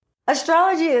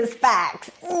Astrology is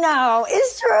facts. No,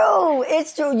 it's true.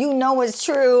 It's true. You know it's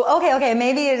true. Okay.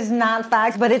 Maybe it's not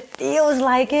facts, but it feels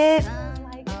like it.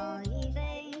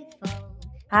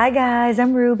 Hi guys,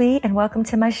 I'm Ruby and welcome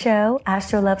to my show,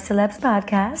 Astro Love Celebs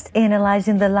Podcast,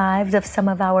 analyzing the lives of some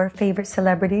of our favorite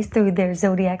celebrities through their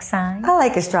zodiac sign. I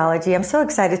like astrology. I'm so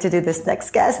excited to do this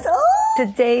next guest.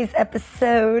 Today's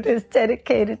episode is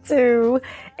dedicated to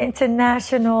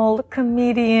international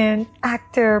comedian,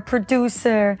 actor,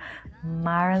 producer,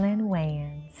 Marlon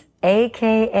Wayans,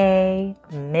 aka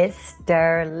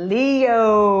Mr.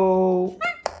 Leo.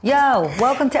 Yo,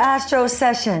 welcome to Astro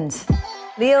Sessions.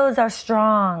 Leos are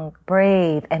strong,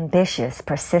 brave, ambitious,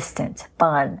 persistent,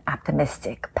 fun,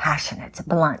 optimistic, passionate,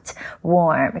 blunt,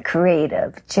 warm,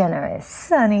 creative, generous,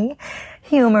 sunny,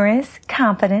 humorous,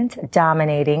 confident,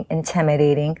 dominating,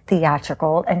 intimidating,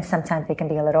 theatrical, and sometimes they can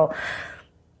be a little...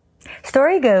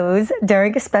 Story goes,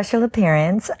 during a special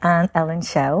appearance on Ellen's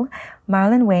show,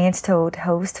 Marlon Wayans told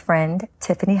host friend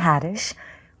Tiffany Haddish,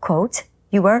 quote,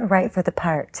 "You weren't right for the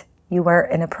part. You were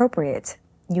inappropriate.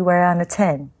 You were on a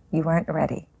 10. You weren't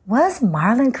ready." Was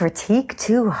Marlon critique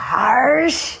too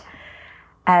harsh?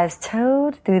 As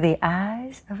told through the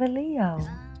eyes of a Leo.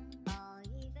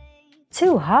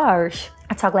 Too harsh?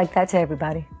 I talk like that to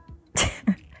everybody.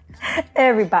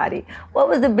 Everybody. What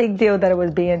was the big deal that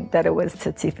it was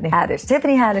to Tiffany Haddish?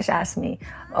 Tiffany Haddish asked me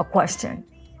a question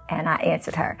and I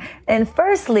answered her. And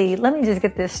firstly, let me just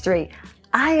get this straight.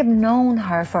 I have known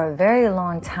her for a very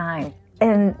long time.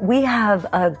 And we have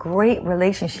a great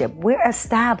relationship. We're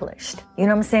established. You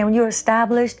know what I'm saying? When you're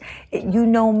established, you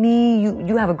know me,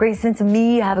 you have a great sense of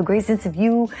me, I have a great sense of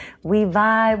you. We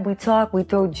vibe, we talk, we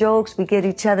throw jokes, we get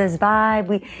each other's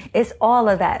vibe. It's all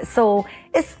of that. So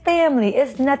it's family.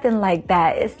 It's nothing like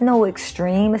that. It's no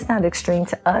extreme. It's not extreme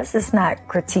to us. It's not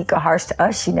critique or harsh to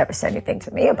us. She never said anything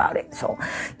to me about it. So,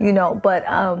 but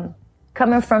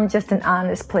coming from just an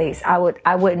honest place, I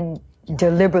wouldn't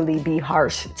deliberately be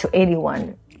harsh to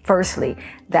anyone, firstly,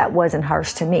 that wasn't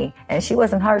harsh to me. And she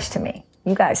wasn't harsh to me.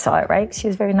 You guys saw it, right? She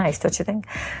was very nice, don't you think?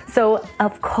 So,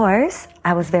 of course,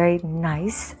 I was very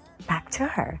nice back to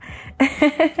her.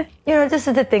 This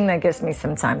is the thing that gets me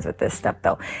sometimes with this stuff,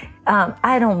 though.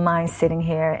 I don't mind sitting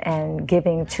here and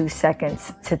giving 2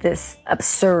 seconds to this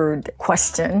absurd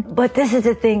question. But this is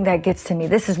the thing that gets to me.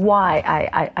 This is why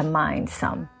I mind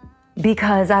some.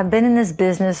 Because I've been in this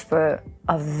business for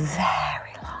a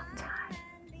very long time.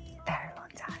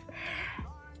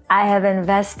 I have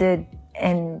invested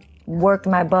and worked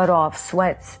my butt off,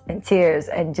 sweats and tears,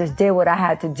 and just did what I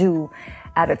had to do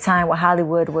at a time where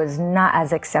Hollywood was not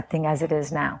as accepting as it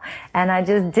is now. And I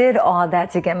just did all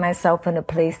that to get myself in a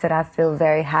place that I feel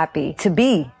very happy to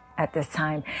be at this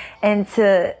time. And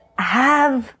to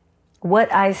have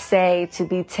what I say to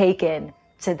be taken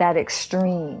to that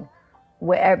extreme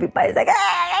where everybody's like,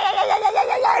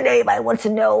 and everybody wants to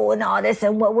know and all this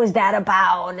and what was that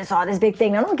about and it's all this big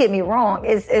thing. Now, don't get me wrong.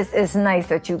 It's nice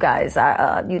that you guys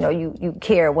are, you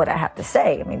care what I have to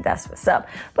say. I mean, that's what's up.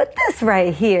 But this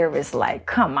right here is like,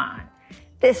 come on.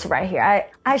 This right here,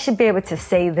 I should be able to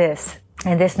say this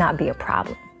and this not be a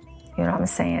problem. You know what I'm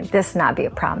saying? This not be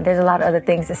a problem. There's a lot of other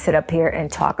things to sit up here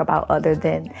and talk about other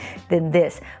than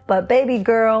this. But baby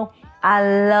girl, I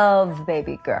love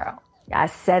baby girl. I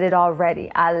said it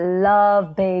already. I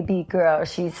love baby girl.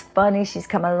 She's funny. She's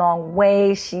come a long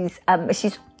way. She's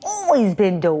always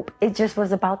been dope. It just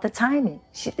was about the timing.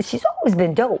 She's always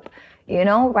been dope,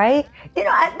 right?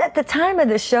 At the time of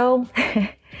the show,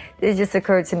 it just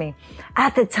occurred to me.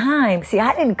 At the time, see,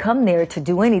 I didn't come there to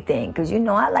do anything because,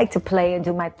 I like to play and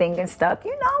do my thing and stuff,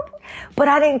 but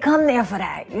I didn't come there for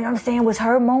that. You know what I'm saying? It was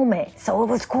her moment. So it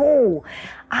was cool.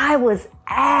 I was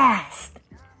asked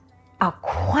a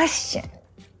question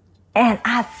and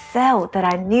I felt that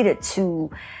I needed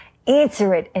to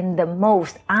answer it in the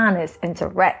most honest and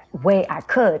direct way I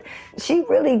could. She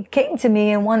really came to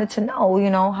me and wanted to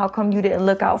know, how come you didn't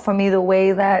look out for me the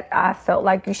way that I felt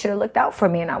like you should have looked out for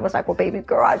me? And I was like, well, baby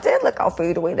girl, I did look out for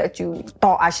you the way that you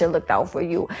thought I should have looked out for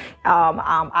you.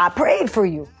 I prayed for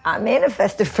you. I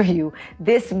manifested for you.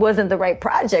 This wasn't the right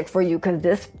project for you because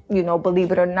this,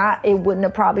 believe it or not, it wouldn't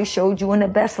have probably showed you in the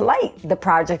best light, the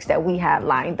projects that we had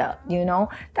lined up,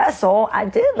 That's all. I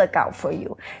did look out for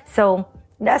you. So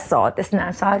that's all.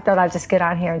 So I thought I'd just get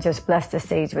on here and just bless the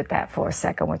stage with that for a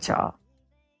second with y'all.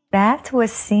 That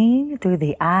was seen through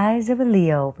the eyes of a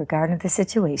Leo regarding the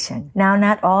situation. Now,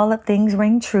 not all of things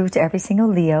ring true to every single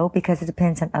Leo because it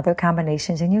depends on other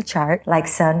combinations in your chart, like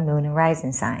sun, moon, and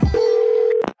rising sign.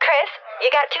 Chris, You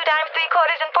got 2 dimes, 3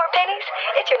 quarters, and 4 pennies?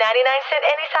 It's your 99-cent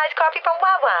any size coffee from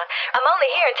Wawa. I'm only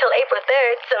here until April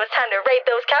 3rd, so it's time to raid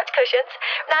those couch cushions.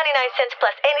 99 cents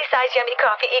plus any size yummy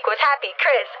coffee equals happy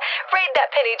Chris. Raid that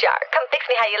penny jar. Come fix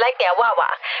me how you like me at Wawa.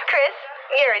 Chris,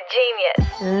 you're a genius.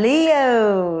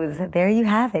 Leos. There you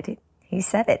have it. He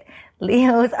said it.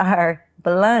 Leos are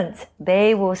blunt.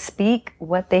 They will speak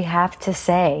what they have to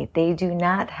say. They do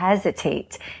not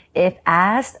hesitate. If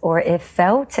asked or if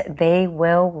felt, they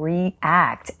will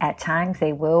react. At times,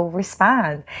 they will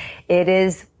respond. It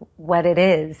is what it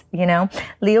is, you know.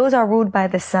 Leos are ruled by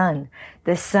the sun.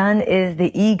 The sun is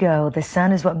the ego. The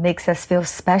sun is what makes us feel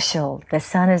special. The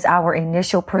sun is our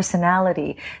initial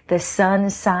personality. The sun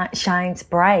shines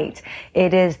bright.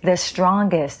 It is the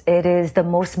strongest. It is the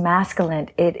most masculine.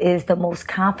 It is the most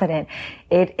confident.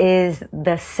 It is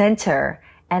the center.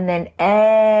 And then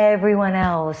everyone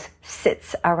else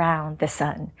sits around the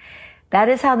sun. That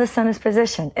is how the sun is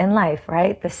positioned in life,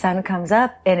 right? The sun comes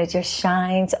up and it just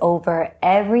shines over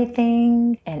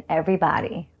everything and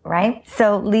everybody, right?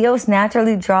 So Leos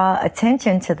naturally draw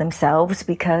attention to themselves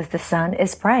because the sun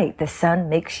is bright. The sun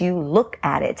makes you look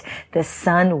at it. The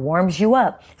sun warms you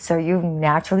up. So you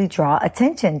naturally draw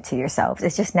attention to yourselves.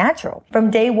 It's just natural.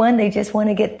 From day one, they just want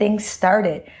to get things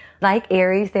started. Like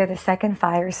Aries, they're the second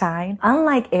fire sign.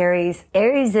 Unlike Aries,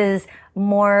 Aries is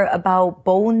more about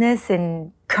boldness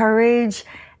and courage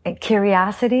and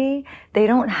curiosity. They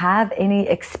don't have any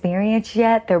experience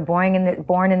yet. They're born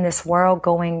in this world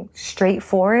going straight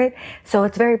for it. So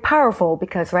it's very powerful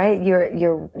because, right,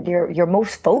 you're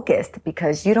most focused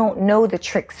because you don't know the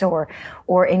tricks or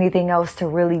anything else to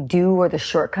really do or the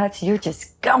shortcuts. You're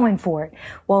just going for it.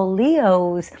 Well,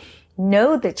 Leos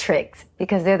know the tricks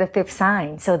because they're the fifth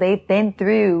sign. So they've been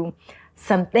through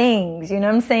some things, you know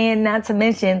what I'm saying? Not to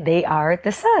mention they are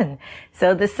the sun.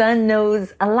 So the sun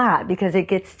knows a lot because it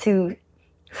gets to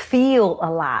feel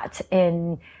a lot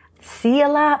and see a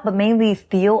lot, but mainly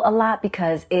feel a lot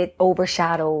because it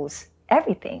overshadows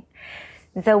everything.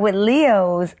 So with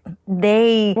Leos,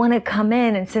 they want to come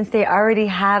in, and since they already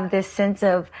have this sense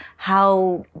of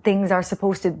how things are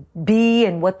supposed to be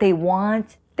and what they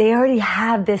want, they already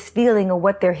have this feeling of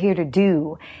what they're here to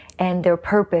do and their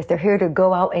purpose. They're here to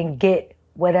go out and get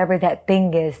whatever that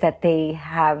thing is that they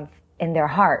have in their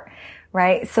heart,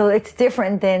 right? So it's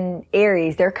different than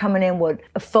Aries. They're coming in with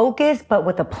a focus, but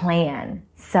with a plan.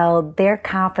 So their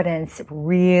confidence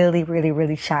really, really,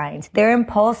 really shines. They're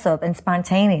impulsive and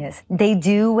spontaneous. They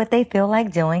do what they feel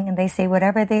like doing and they say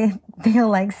whatever they feel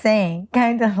like saying.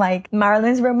 Kind of like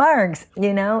Marlon's remarks,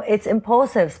 you know, it's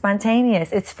impulsive,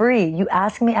 spontaneous. It's free. You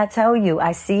ask me, I tell you.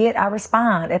 I see it, I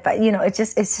respond. If I, you know, it's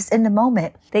just in the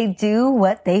moment. They do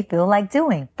what they feel like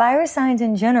doing. Fire signs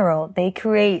in general, they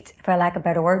create, for lack of a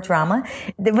better word, drama,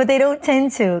 but they don't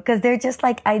tend to because they're just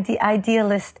like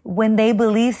idealists. When they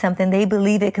believe something, they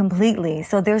believe it completely.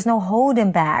 So there's no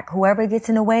holding back. Whoever gets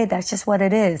in the way, that's just what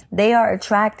it is. They are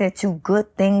attracted to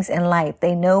good things in life.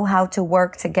 They know how to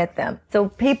work to get them. So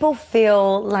people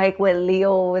feel like with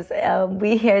Leos,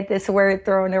 we hear this word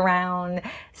thrown around,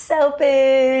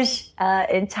 selfish,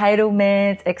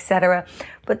 entitlement, etc.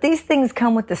 But these things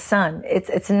come with the sun.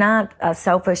 It's not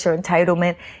selfish or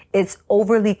entitlement. It's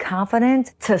overly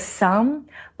confident to some,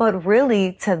 but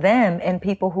really to them and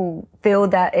people who feel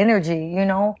that energy, you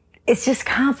know, it's just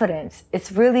confidence.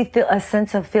 It's really a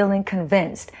sense of feeling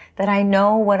convinced that I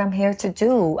know what I'm here to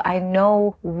do. I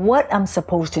know what I'm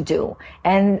supposed to do.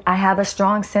 And I have a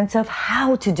strong sense of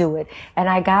how to do it. And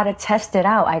I gotta test it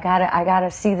out. I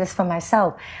gotta see this for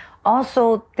myself.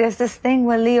 Also, there's this thing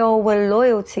with Leo with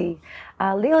loyalty.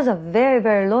 Leos are very,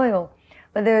 very loyal,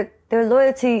 but their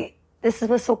loyalty, this is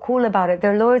what's so cool about it.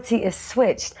 Their loyalty is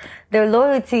switched. Their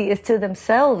loyalty is to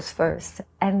themselves first,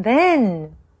 and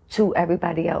then to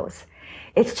everybody else.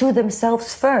 It's to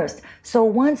themselves first. So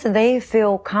once they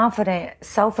feel confident,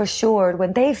 self-assured,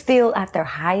 when they feel at their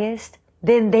highest,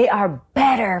 then they are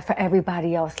better for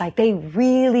everybody else. Like they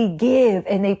really give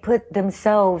and they put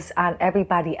themselves on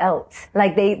everybody else.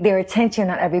 Like their attention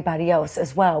on everybody else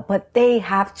as well. But they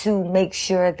have to make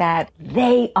sure that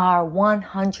they are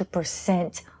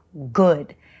 100%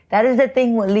 good. That is the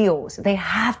thing with Leos. They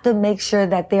have to make sure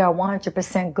that they are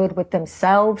 100% good with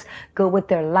themselves, good with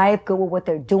their life, good with what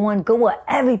they're doing, good with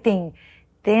everything.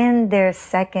 Then their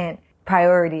second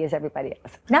priority is everybody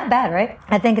else. Not bad, right?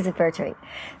 I think it's a fair trait.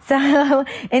 So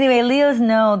anyway, Leos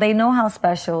they know how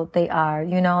special they are.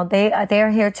 You know, they're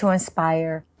here to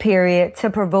inspire, period, to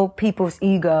provoke people's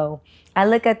ego. I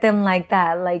look at them like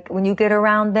that. Like when you get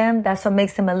around them, that's what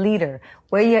makes them a leader.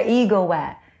 Where your ego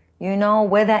at? You know,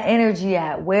 where that energy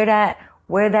at? Where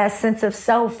Where that sense of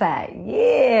self at?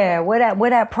 Yeah. Where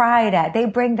that pride at? They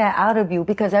bring that out of you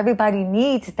because everybody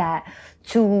needs that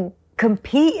to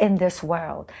compete in this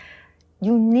world.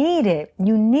 You need it.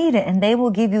 You need it. And they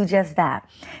will give you just that.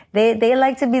 They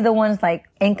like to be the ones like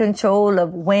in control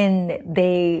of when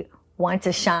they want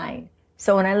to shine.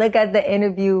 So when I look at the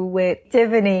interview with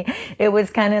Tiffany, it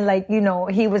was kind of like,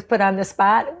 he was put on the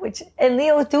spot, and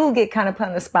Leos do get kind of put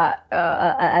on the spot,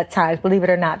 at times, believe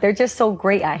it or not. They're just so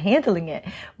great at handling it.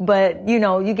 But,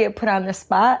 you get put on the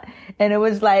spot and it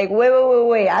was like,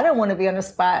 wait. I don't want to be on the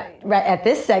spot right at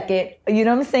this second. You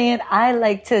know what I'm saying? I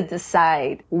like to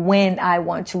decide when I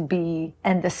want to be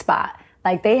in the spot.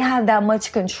 Like they have that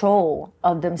much control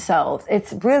of themselves.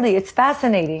 It's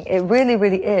fascinating. It really,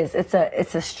 really is. It's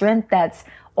a strength that's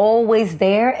always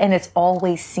there and it's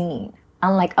always seen.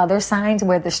 Unlike other signs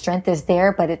where the strength is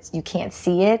there, but you can't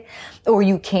see it, or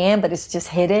you can, but it's just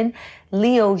hidden.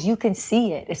 Leos, you can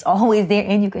see it. It's always there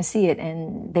and you can see it,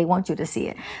 and they want you to see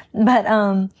it. But,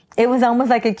 it was almost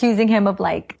like accusing him of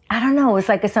like, I don't know, it's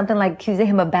something like accusing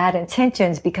him of bad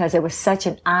intentions because it was such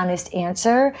an honest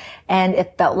answer and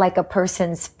it felt like a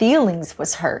person's feelings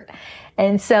was hurt.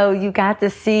 And so you got to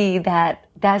see that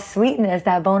sweetness,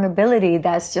 that vulnerability,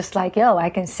 that's just like, yo, I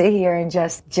can sit here and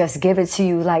just give it to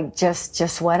you like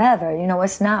just whatever.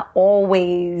 It's not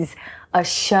always a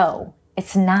show.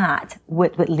 It's not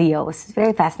with Leo. It's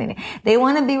very fascinating. They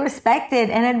want to be respected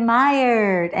and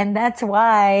admired. And that's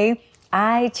why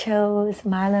I chose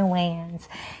Marlon Wayans.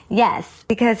 Yes,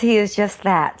 because he is just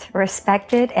that,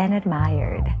 respected and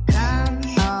admired.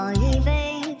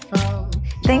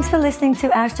 Thanks for listening to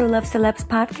Astro Love Celebs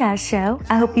podcast show.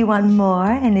 I hope you want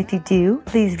more. And if you do,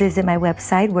 please visit my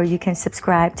website where you can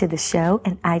subscribe to the show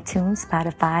in iTunes,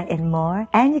 Spotify, and more.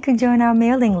 And you can join our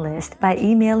mailing list by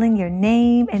emailing your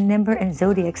name and number and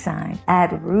zodiac sign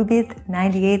at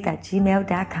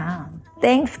rubith98@gmail.com.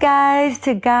 Thanks, guys,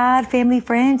 to God, family,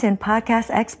 friends, and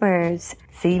podcast experts.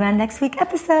 See you on next week's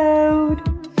episode.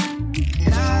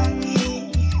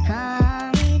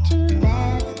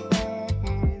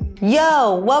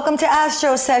 Yo, welcome to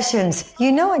Astro Sessions.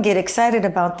 I get excited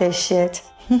about this shit.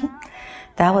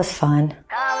 That was fun.